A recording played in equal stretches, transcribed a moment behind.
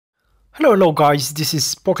Hello guys, this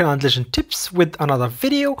is Pokemon Legend Tips with another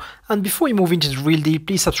video, and before we move into the real deal,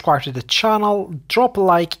 please subscribe to the channel, drop a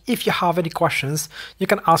like. If you have any questions, you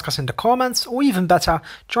can ask us in the comments, or even better,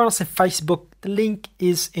 join us on Facebook. The link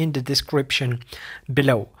is in the description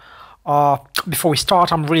below. Before we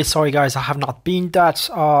start, I'm really sorry guys, I have not been that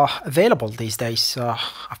available these days.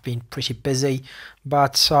 I've been pretty busy,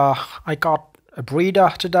 but I got a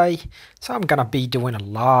breeder today, so I'm gonna be doing a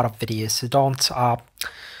lot of videos, so don't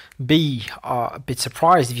be a bit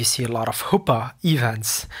surprised if you see a lot of Hooper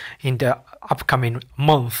events in the upcoming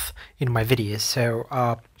month in my videos. So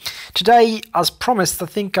today, as promised, I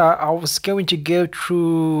think I was going to go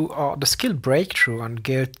through the skill breakthrough and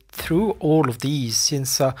go through all of these,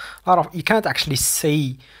 since a lot of you can't actually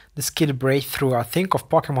see the skill breakthrough, I think, of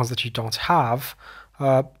Pokemon that you don't have.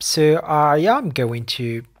 So I am going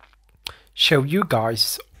to show you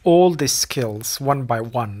guys all the skills one by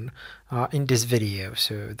one in this video.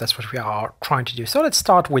 So that's what we are trying to do. So let's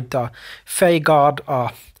start with the Fey God.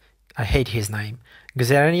 I hate his name,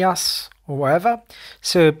 Xerneas or whatever.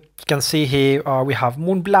 So you can see here we have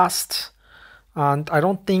Moonblast, and I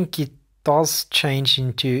don't think it does change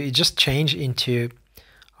into, it just changed into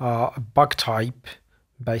a bug type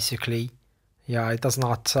basically. Yeah, it does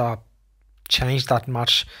not change that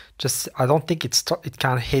much. Just I don't think it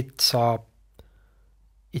can hit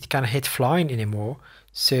flying anymore,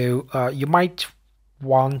 so you might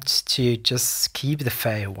want to just keep the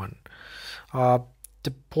Fey one.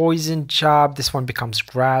 The poison jab, this one becomes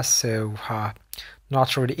grass, so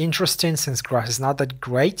not really interesting since grass is not that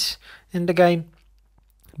great in the game.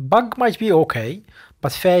 Bug might be okay,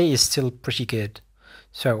 but Fey is still pretty good,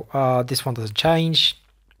 so this one doesn't change.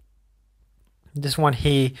 This one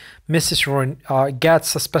here, Mrs. Ruin,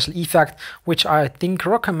 gets a special effect, which I think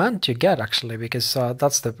recommend to get actually, because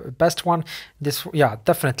that's the best one. This, yeah,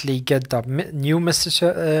 definitely get the new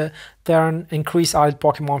Mrs. There, increase idle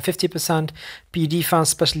Pokemon 50%, P defense,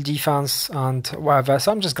 special defense, and whatever.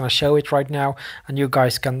 So I'm just gonna show it right now, and you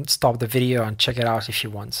guys can stop the video and check it out if you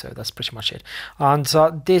want. So that's pretty much it. And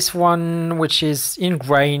this one, which is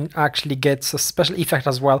Ingrain, actually gets a special effect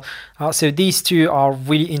as well. So these two are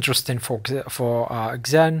really interesting for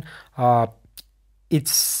Xen.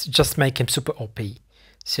 It's just make him super OP.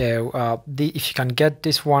 So if you can get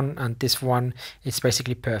this one and this one, it's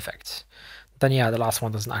basically perfect. Then yeah, the last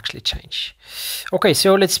one doesn't actually change. Okay,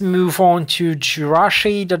 so let's move on to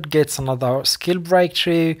Jirachi, that gets another skill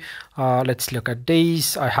breakthrough. Let's look at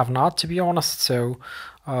these. I have not, to be honest. So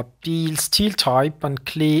deal steel type and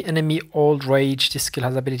clear enemy old rage. This skill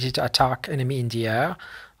has the ability to attack enemy in the air.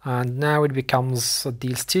 And now it becomes a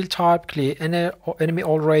deal steel type, clear enemy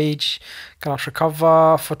all rage, cannot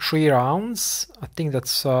recover for 3 rounds. I think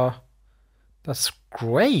that's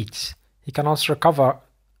great. He can also recover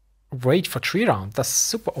rage for 3 rounds. That's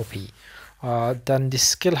super OP. Then this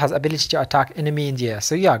skill has ability to attack enemy in the air.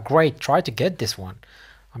 So yeah, great. Try to get this one.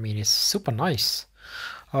 I mean, it's super nice.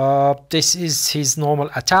 This is his normal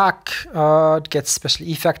attack. It gets special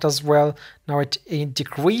effect as well. Now it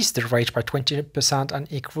decreased the rage by 20% and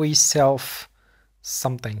increased self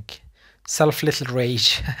little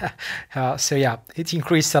rage. So yeah, it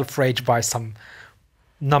increased self rage by some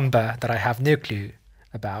number that I have no clue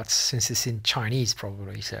about, since it's in Chinese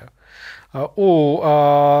probably. So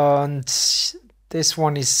and this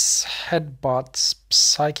one is headbutt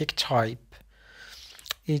psychic type.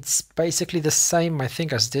 It's basically the same, I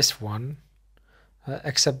think, as this one,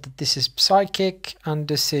 except that this is psychic and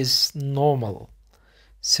this is normal.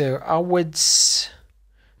 So I would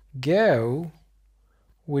go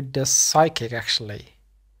with the psychic actually.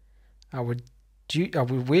 I will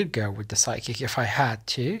go with the psychic if I had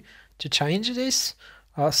to change this.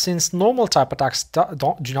 Since normal type attacks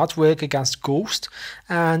do not work against Ghost,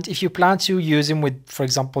 and if you plan to use him with, for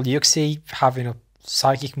example, Yuxi, having a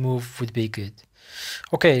psychic move would be good.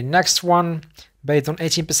 Okay, next one, based on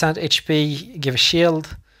 18% HP, give a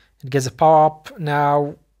shield. It gets a power up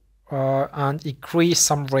now, and increase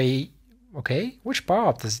some ray. Okay, which power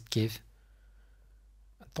up does it give?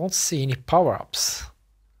 I don't see any power ups.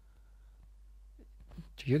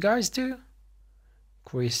 Do you guys do?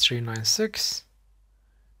 Increase 396.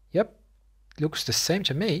 Yep, looks the same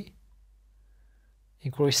to me.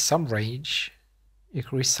 Increase some rage.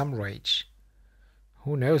 Increase some rage.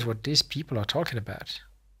 Who knows what these people are talking about?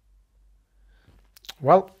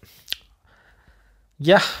 Well,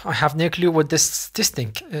 yeah, I have no clue what this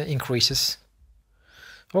thing increases.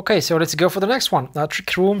 Okay, so let's go for the next one.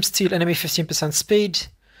 Trick Room, steal enemy 15% speed,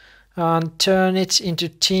 and turn it into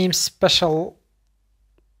team special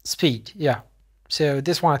speed. Yeah, so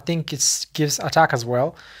this one I think it gives attack as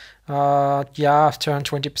well. Yeah, I've turned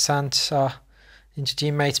 20% into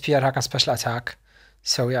teammates, speed attack, and special attack.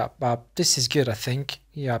 So yeah, this is good, I think.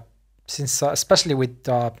 Yeah, since especially with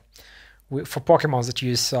for Pokemons that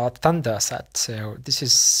use Thunder set, so this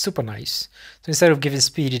is super nice. So instead of giving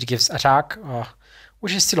speed, it gives attack,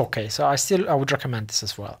 which is still okay. So I would recommend this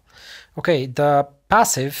as well. Okay, the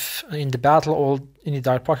passive in the battle, all any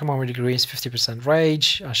direct Pokemon will decrease 50%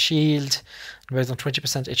 rage, shield, based on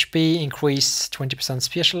 20% HP, increase 20%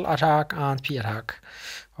 special attack and P attack.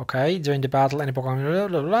 Okay, during the battle, any Pokemon, blah,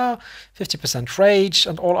 blah, blah, 50% rage,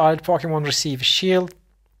 and all allied Pokemon receive a shield,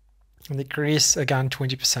 and decrease again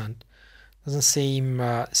 20%. Doesn't seem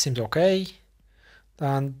seems okay.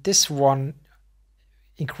 And this one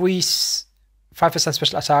increase 5%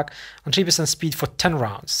 special attack and 3% speed for 10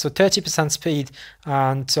 rounds. So 30% speed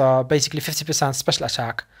and basically 50% special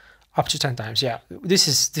attack up to 10 times. Yeah, this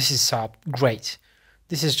is great.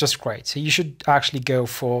 This is just great. So you should actually go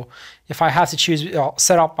for, if I have to choose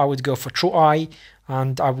setup, I would go for True Eye,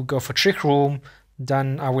 and I would go for Trick Room.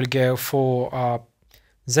 Then I will go for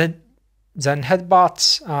Zen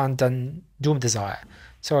Headbutt, and then Doom Desire.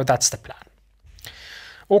 So that's the plan.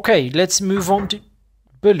 Okay, let's move on to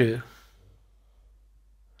Bulu.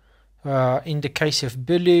 In the case of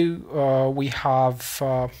Bulu, we have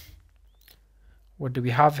what do we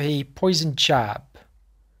have? A Poison Jab.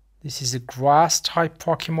 This is a grass type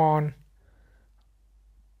Pokemon,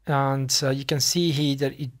 and you can see here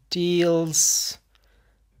that it deals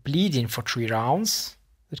bleeding for 3 rounds.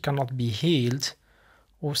 It cannot be healed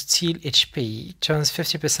or steal HP. Turns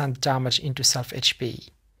 50% damage into self HP.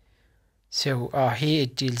 So here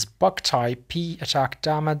it deals bug type, P attack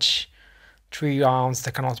damage. 3 rounds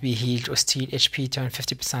that cannot be healed or steal HP, turn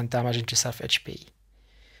 50% damage into self HP.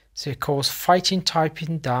 So it causes fighting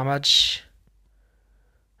typing damage.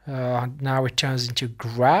 Now it turns into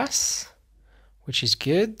grass, which is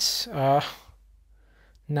good.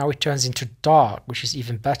 Now it turns into dark, which is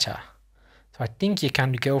even better. So I think you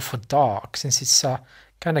can go for dark, since it's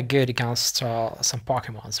kind of good against some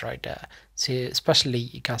Pokemons right there. So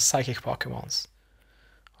especially against psychic Pokemons.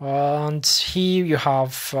 And here you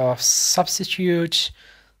have substitute,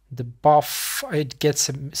 the buff. It gets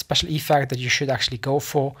a special effect that you should actually go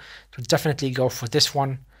for. So definitely go for this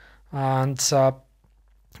one. And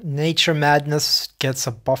Nature Madness gets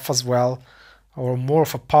a buff as well, or more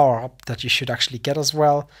of a power up that you should actually get as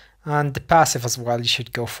well. And the passive as well, you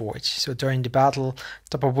should go for it. So during the battle,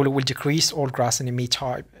 Tapu Bulu will decrease all grass enemy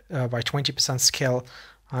type by 20% skill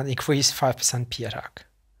and increase 5% P attack.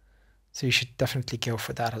 So you should definitely go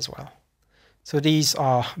for that as well. So these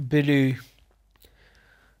are Bulu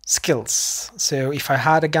skills. So if I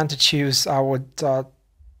had again to choose, I would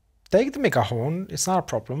take the Mega Horn. It's not a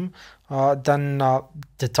problem. Then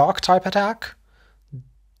the Dark type attack,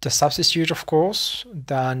 the substitute, of course.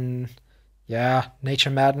 Then yeah, Nature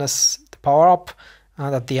Madness, the power up,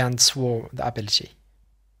 and at the end Swarm, the ability.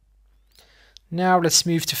 Now let's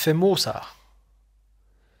move to Formosa.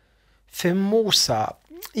 Formosa,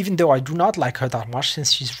 even though I do not like her that much,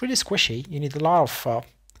 since she's really squishy, you need a lot of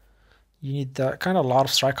kind of a lot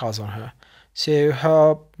of strikeouts on her. So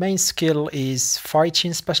her main skill is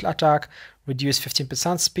fighting, special attack, reduce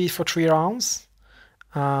 15% speed for 3 rounds,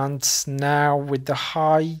 and now with the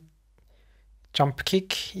high jump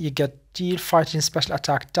kick, you get deal fighting, special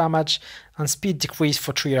attack damage, and speed decrease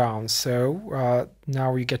for 3 rounds. So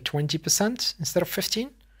now you get 20% instead of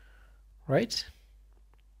 15, right?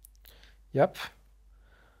 Yep.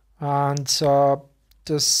 And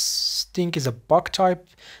this thing is a bug type.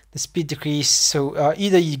 The speed decrease, so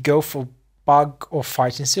either you go for bug or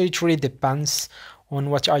fighting. So it really depends on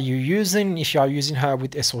what are you using. If you are using her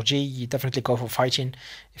with SOG, you definitely go for fighting.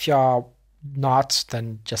 If you are not,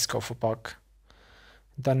 then just go for bug.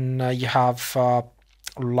 Then you have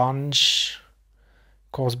lunge,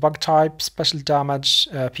 cause bug type, special damage,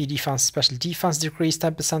 P defense, special defense decrease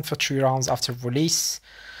 10% for 3 rounds after release.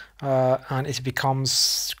 And it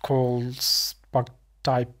becomes called bug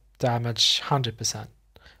type damage 100%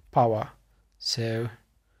 power. So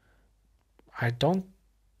I don't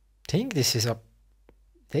think this is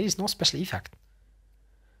there is no special effect.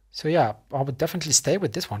 So yeah, I would definitely stay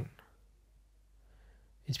with this one.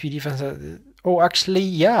 Its P defense, oh actually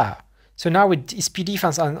yeah. So now its P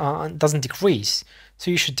defense doesn't decrease.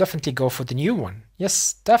 So you should definitely go for the new one.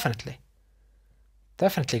 Yes, definitely.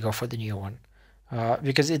 Definitely go for the new one.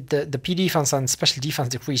 Because the P defense and special defense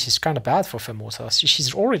decrease is kind of bad for Formosa.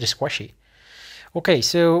 She's already squishy. Okay,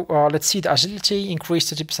 so let's see the agility.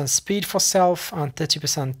 Increase 30% speed for self and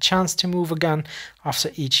 30% chance to move again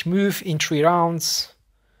after each move in 3 rounds.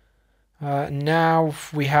 Now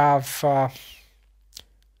we have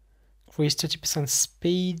increase 30%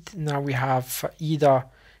 speed. Now we have either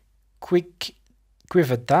quick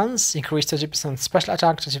Quiver Dance, increase 30% special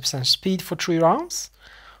attack, 30% speed for 3 rounds.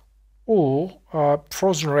 Or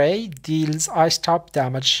Frozen Ray deals ice type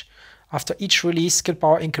damage after each release. Skill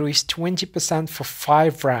power increase 20% for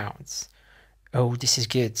 5 rounds. Oh, this is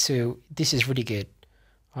good. So this is really good.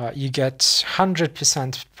 You get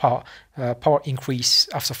 100% power increase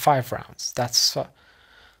after 5 rounds.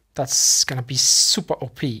 That's gonna be super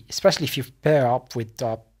OP, especially if you pair up with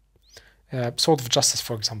Sword of Justice,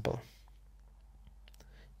 for example.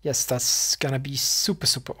 Yes, that's gonna be super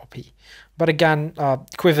OP. But again,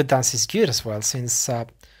 Quiver Dance is good as well, since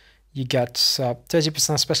you get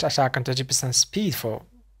 30% special attack and 30% speed for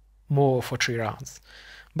more for 3 rounds.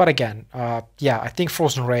 But again, yeah, I think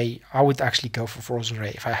Frozen Ray, I would actually go for Frozen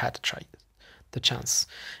Ray if I had to try the chance.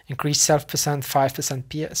 Increase self percent,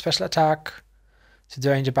 5% special attack. So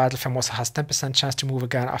during the battle, Famosa has 10% chance to move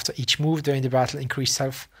again after each move during the battle. Increase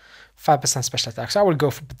self, 5% special attack. So I will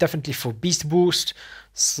go definitely for Beast Boost,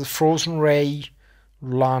 Frozen Ray,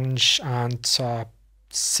 Lunge, and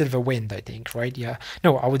Silver Wind, I think, right? Yeah.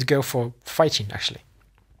 No, I would go for Fighting, actually.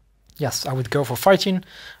 Yes, I would go for Fighting,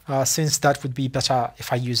 since that would be better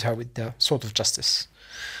if I use her with the Sword of Justice.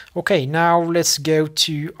 Okay, now let's go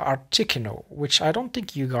to Articuno, which I don't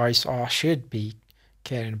think you guys should be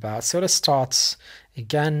caring about. So let's start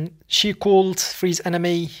again. She called freeze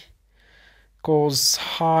enemy, cause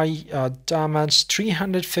high damage,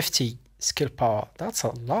 350 skill power. That's a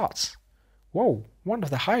lot. Whoa, one of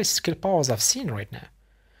the highest skill powers I've seen right now.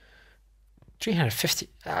 350.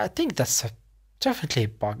 I think that's definitely a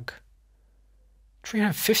bug.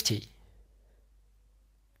 350.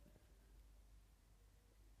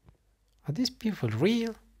 Are these people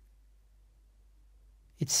real?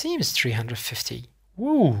 It seems 350.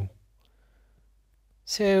 Woo!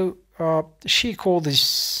 So, she called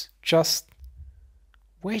is just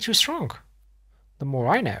way too strong. The more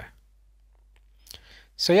I know.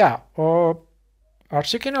 So yeah,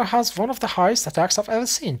 Articuno has one of the highest attacks I've ever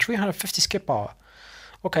seen, 350 skill power.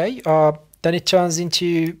 Okay, then it turns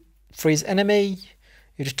into freeze enemy.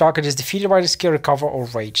 If the target is defeated by the skill, recover or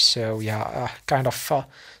rage. So yeah, kind of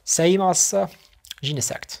same as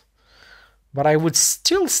Genesect. But I would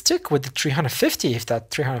still stick with the 350 if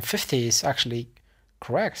that 350 is actually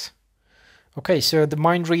correct. Okay, so the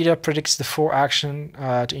Mind Reader predicts the 4 action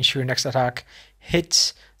to ensure next attack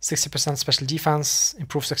hits 60% special defense,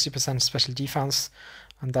 improve 60% special defense,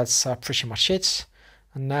 and that's pretty much it.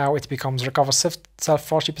 And now it becomes recover self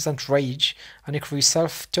 40% rage and increase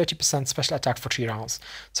self 30% special attack for 3 rounds.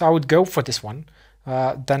 So I would go for this one,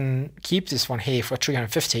 then keep this one here for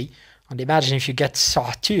 350. And imagine if you get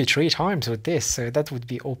 2 or 3 times with this, so that would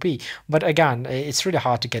be OP. But again, it's really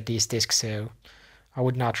hard to get these discs, so I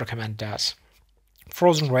would not recommend that.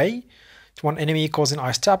 Frozen Ray. To one enemy causing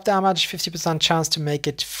ice tap damage, 50% chance to make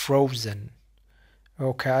it frozen.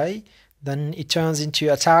 Okay, then it turns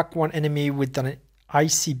into attack one enemy with an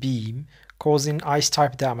icy beam, causing ice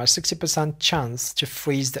type damage, 60% chance to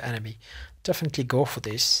freeze the enemy. Definitely go for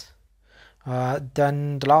this.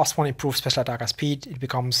 Then the last one, improves special attack and speed. It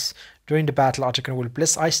becomes during the battle, Articuno will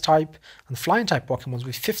bless ice type and flying type Pokemon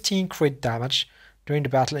with 15 crit damage. During the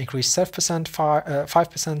battle, increase self percent,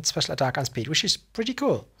 5% special attack and speed, which is pretty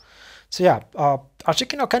cool. So yeah,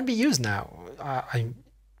 Articuno can be used now,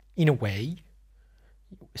 in a way,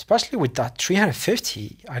 especially with that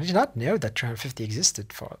 350. I did not know that 350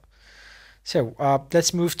 existed for. So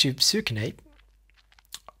let's move to Suicune.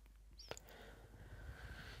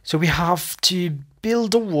 So we have to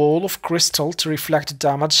build a wall of crystal to reflect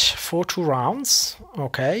damage for 2 rounds.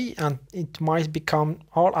 Okay, and it might become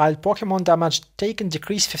all Pokemon damage taken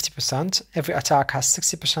decrease 50%. Every attack has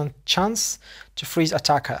 60% chance to freeze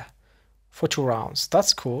attacker for 2 rounds.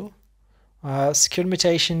 That's cool. Skill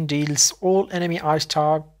mutation deals all enemy ice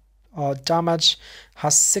type damage,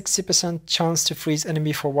 has 60% chance to freeze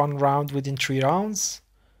enemy for 1 round within 3 rounds.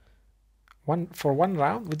 For 1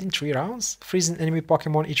 round within 3 rounds. Freezing enemy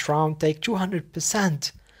Pokemon each round take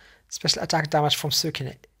 200% special attack damage from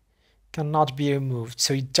Suicune. Cannot be removed.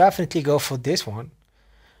 So you definitely go for this one.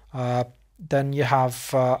 Then you have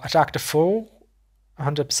attack the foe,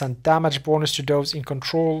 100% damage bonus to those in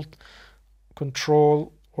control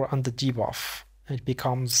or under debuff. It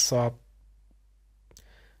becomes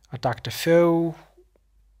attack the foe.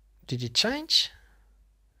 Did it change?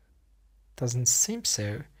 Doesn't seem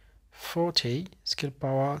so. 40 skill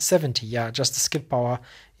power, 70. Yeah, just the skill power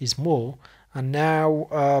is more. And now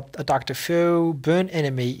attack the foe, burn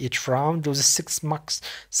enemy each round. Those are 6%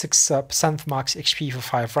 max XP for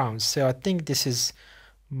 5 rounds. So I think this is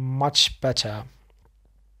much better.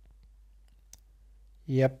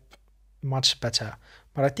 Yep, much better.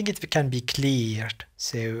 But I think it can be cleared.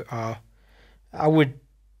 So I would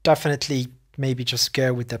definitely maybe just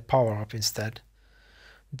go with the power up instead.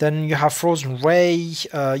 Then you have Frozen Ray.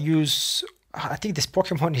 Use. I think this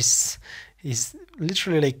Pokemon is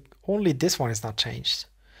literally like only this one is not changed.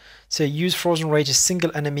 So use Frozen Ray to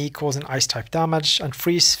single enemy causing ice type damage and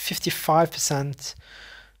freeze 55%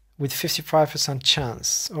 with 55%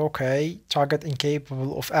 chance. Okay, target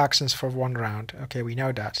incapable of actions for 1 round. Okay, we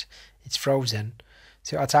know that. It's frozen.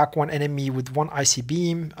 So attack one enemy with one icy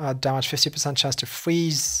beam, damage 50% chance to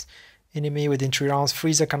freeze. Enemy within 3 rounds,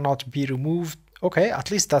 freezer cannot be removed. Okay,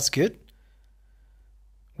 at least that's good.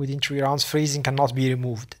 Within 3 rounds, freezing cannot be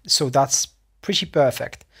removed. So that's pretty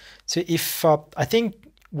perfect. So if I think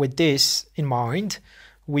with this in mind,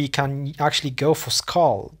 we can actually go for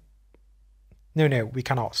Skull. No, we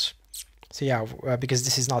cannot. So yeah, because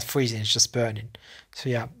this is not freezing, it's just burning. So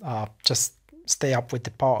yeah, just stay up with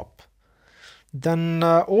the pop. Then,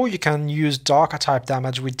 or you can use Darker type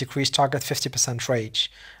damage with decreased target 50% rage.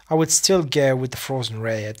 I would still go with the Frozen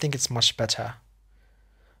Ray. I think it's much better.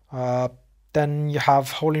 Then you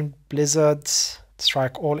have Howling Blizzard.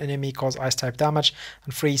 Strike all enemy, cause ice type damage,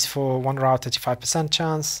 and freeze for 1 round 35%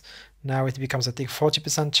 chance. Now it becomes, I think,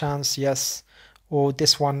 40% chance, yes. Or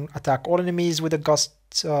this one, attack all enemies with a gust,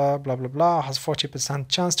 blah blah blah, has 40%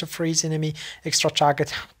 chance to freeze enemy, extra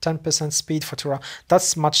target 10% speed for 2 rounds.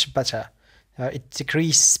 That's much better. It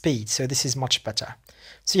decreases speed, so this is much better.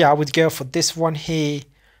 So yeah, I would go for this one here,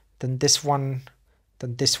 then this one,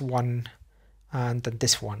 then this one, and then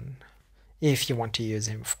this one, if you want to use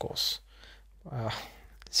him, of course.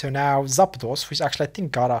 So now Zapdos, which actually I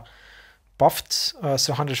think got a buffed,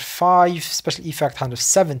 so 105, special effect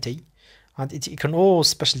 170, and it ignores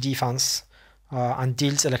special defense and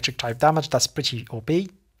deals electric type damage. That's pretty OP.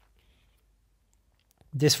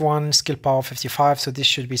 This one skill power 55, so this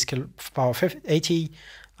should be skill power 80,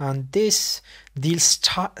 and this deals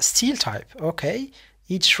steel type. Okay,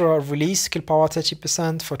 each release skill power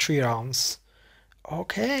 30% for 3 rounds.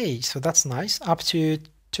 Okay, so that's nice. Up to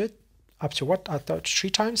what? I thought 3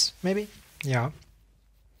 times, maybe? Yeah.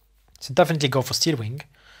 So definitely go for Steel Wing.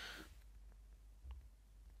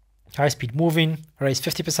 High speed moving, raise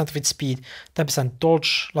 50% of its speed, 10%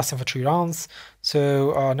 dodge, lasting for 3 rounds.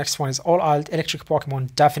 So next one is All Island Electric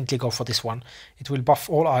Pokemon. Definitely go for this one. It will buff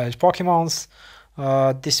all Island Pokemons.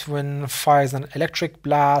 This one fires an electric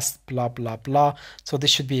blast, blah blah blah. So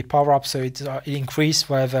this should be a power up, so it increase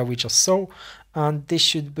wherever we just saw. And this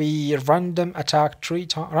should be randomly attack 3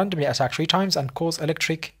 times and cause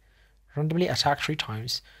electric. Randomly attack 3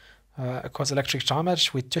 times. Cause electric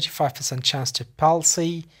damage with 25% chance to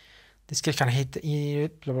palsy. This skill can hit the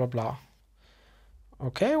blah blah blah.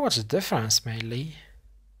 Okay, what's the difference mainly?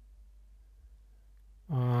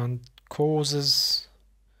 And causes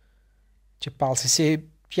to palsy. See,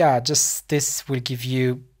 yeah, just this will give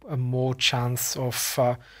you a more chance of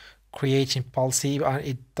creating palsy, and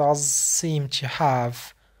it does seem to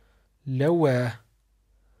have lower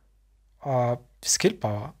skill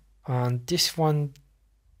power. And this one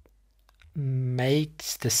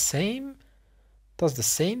makes the same. Does the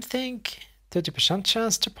same thing, 30%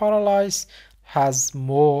 chance to paralyze, has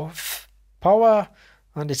more power,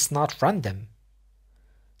 and it's not random.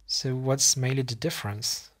 So what's mainly the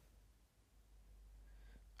difference?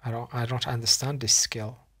 I don't understand this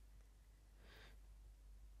skill.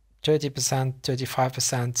 30%,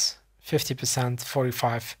 35%, 50%,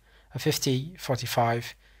 45, 50,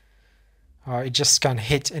 45. It just can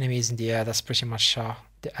hit enemies in the air. That's pretty much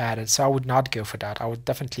the added. So I would not go for that. I would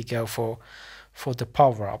definitely go for the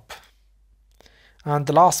power up. And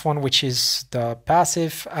the last one, which is the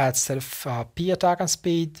passive, adds self P attack and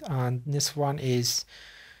speed, and this one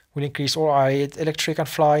will increase all electric and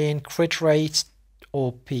flying, crit rate,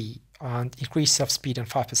 OP, and increase self speed and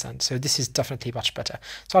 5%. So this is definitely much better.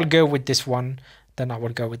 So I'll go with this one. Then I will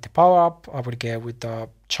go with the power up. I will go with the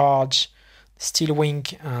charge, Steel Wing,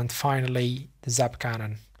 and finally the Zap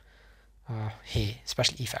Cannon here,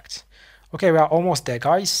 special effects. Okay, we are almost there,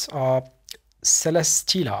 guys.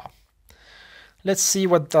 Celesteela. Let's see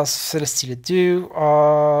what does Celesteela do.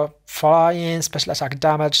 Flying, special attack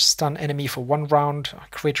damage, stun enemy for 1 round,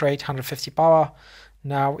 crit rate 150 power.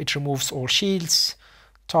 Now it removes all shields,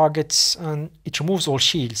 targets, and it removes all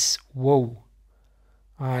shields. Whoa.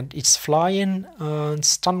 And it's flying and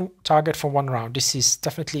stun target for 1 round. This is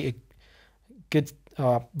definitely a good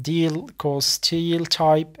deal, cause steel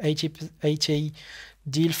type 80,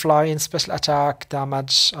 deal flying, special attack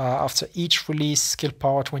damage after each release, skill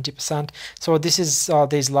power 20%. So this is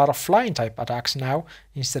there's a lot of flying type attacks now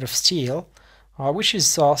instead of steel, which is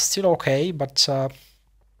still okay, but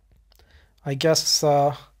I guess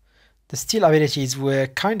the steel abilities were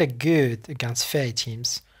kind of good against fairy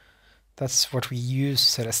teams. That's what we use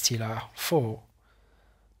Celesteela for.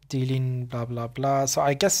 Dealing blah blah blah. So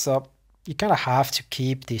I guess you kind of have to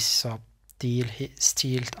keep this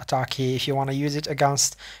steel attack here if you want to use it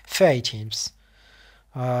against fairy teams.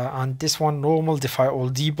 And this one, normal, defy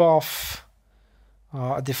all debuff,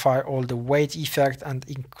 defy all the weight effect, and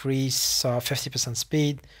increase 50%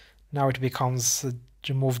 speed. Now it becomes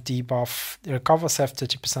remove debuff, recover self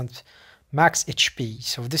 30% max HP.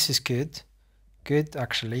 So this is good. Good,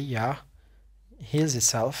 actually, yeah. Heals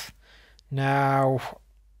itself. Now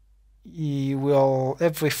you will,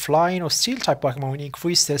 every flying or steel type Pokemon will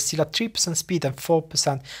increase their steel at 3% speed and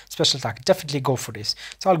 4% special attack. Definitely go for this.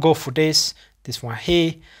 So I'll go for this one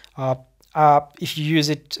here. If you use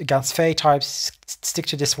it against fairy types, stick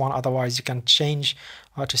to this one. Otherwise you can change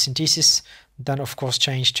to synthesis, then of course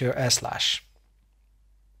change to air slash.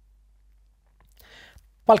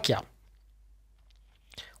 Palkia.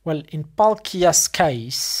 Well, in Palkia's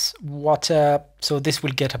case, so this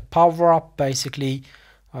will get a power up basically.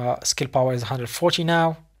 Skill power is 140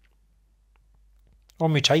 now. Or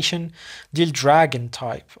mutation. Deal dragon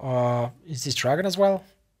type. Is this dragon as well?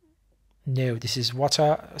 No, this is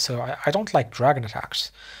water. So I don't like dragon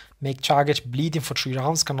attacks. Make target bleeding for 3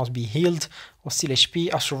 rounds, cannot be healed or steal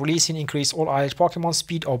HP. After releasing, increase all allied Pokemon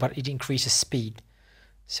speed, but it increases speed.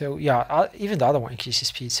 So yeah, even the other one increases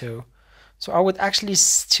speed. So I would actually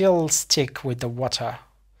still stick with the water.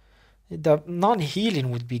 The non-healing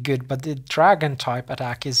would be good, but the dragon type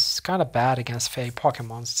attack is kind of bad against fairy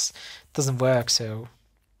Pokemon. It doesn't work, so...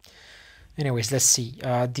 Anyways, let's see.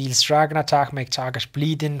 Deals dragon attack, make target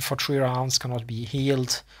bleeding for 3 rounds, cannot be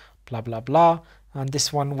healed, blah blah blah. And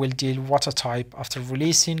this one will deal water type after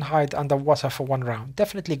releasing, hide underwater for 1 round.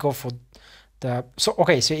 Definitely go for the... So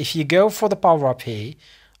if you go for the power up here,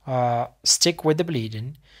 stick with the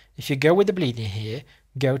bleeding. If you go with the bleeding here,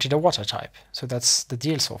 go to the water type. So that's the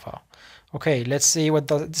deal so far. Okay, let's see what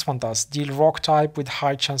this one does. Deal rock type with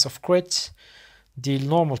high chance of crit. Deal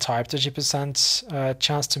normal type, 30%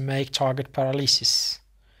 chance to make target paralysis.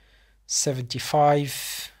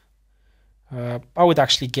 75. I would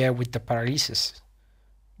actually go with the paralysis,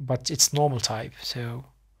 but it's normal type, so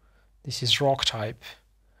this is rock type.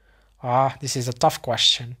 This is a tough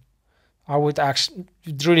question. I would actually,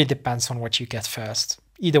 it really depends on what you get first.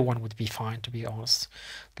 Either one would be fine, to be honest.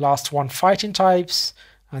 Last one, fighting types,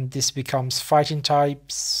 and this becomes fighting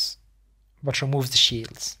types, but removes the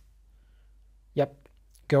shields. Yep,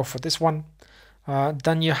 go for this one.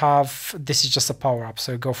 Then you have, this is just a power up,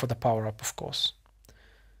 so go for the power up, of course.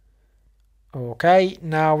 Okay,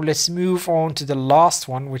 now let's move on to the last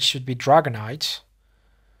one, which should be Dragonite.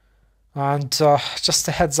 And just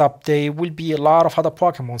a heads up, there will be a lot of other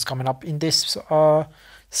Pokemons coming up in this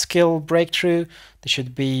skill breakthrough. There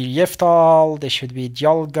should be Yveltal, there should be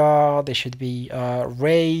Dialga, there should be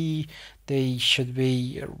Ray, they should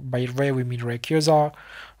be, by Ray we mean Rayquaza.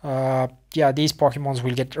 Yeah, these Pokemons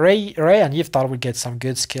will get, Ray and Yveltal will get some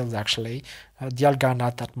good skills actually. Dialga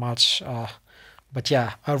not that much, but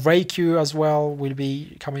yeah, Raikou as well will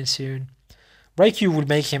be coming soon. Raikou will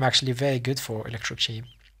make him actually very good for Electric Team.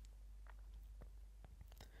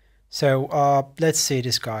 So let's see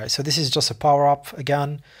this guy. So this is just a power up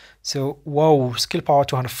again. So whoa, skill power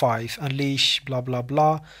 205, unleash, blah blah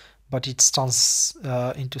blah. But it stuns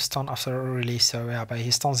into stun after release. So yeah, but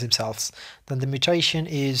he stuns himself. Then the mutation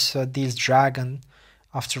is deals dragon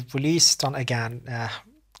after release, stun again.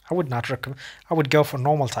 I would not recommend. I would go for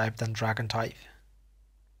normal type than dragon type.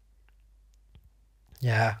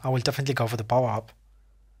 Yeah, I will definitely go for the power up.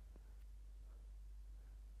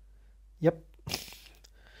 Yep.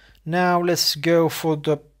 Now let's go for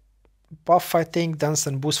the buff, I think. Dance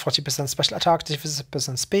and boost 40% special attack,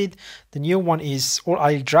 30% speed. The new one is all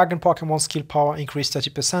allied dragon Pokemon skill power increase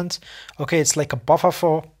 30%. Okay, it's like a buffer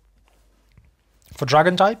for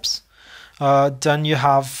dragon types. Then you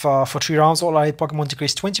have for 3 rounds all allied Pokemon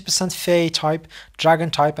decrease 20% fairy type, dragon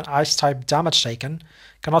type, and ice type damage taken.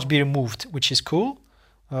 Cannot be removed, which is cool.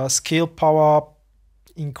 Skill power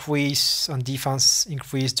increase and defense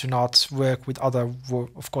increase do not work with other,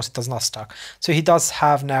 of course it does not stack. So he does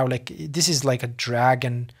have now, like, this is like a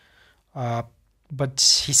dragon,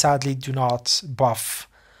 but he sadly do not buff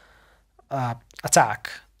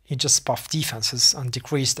attack. He just buff defenses and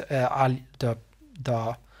decrease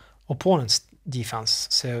the opponent's defense,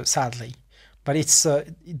 so sadly. But it's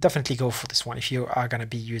definitely go for this one if you are gonna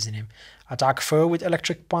be using him. Attack foe with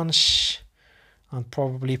electric punch and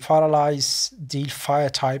probably paralyze, deal fire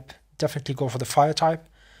type. Definitely go for the fire type.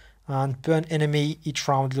 And burn enemy each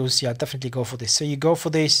round lose. Yeah, definitely go for this. So you go for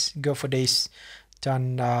this,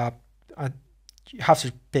 then you have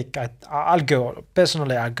to pick. I'll go,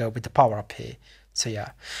 personally I'll go with the power up here. So yeah,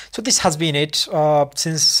 so this has been it.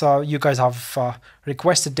 Since you guys have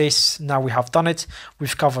requested this, now we have done it.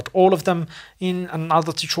 We've covered all of them. In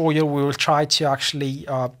another tutorial, we will try to actually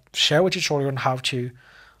share a tutorial on how to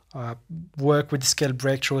work with scale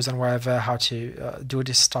breakthroughs and whatever, how to do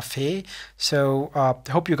this stuff here. So I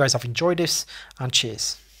hope you guys have enjoyed this, and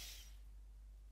cheers.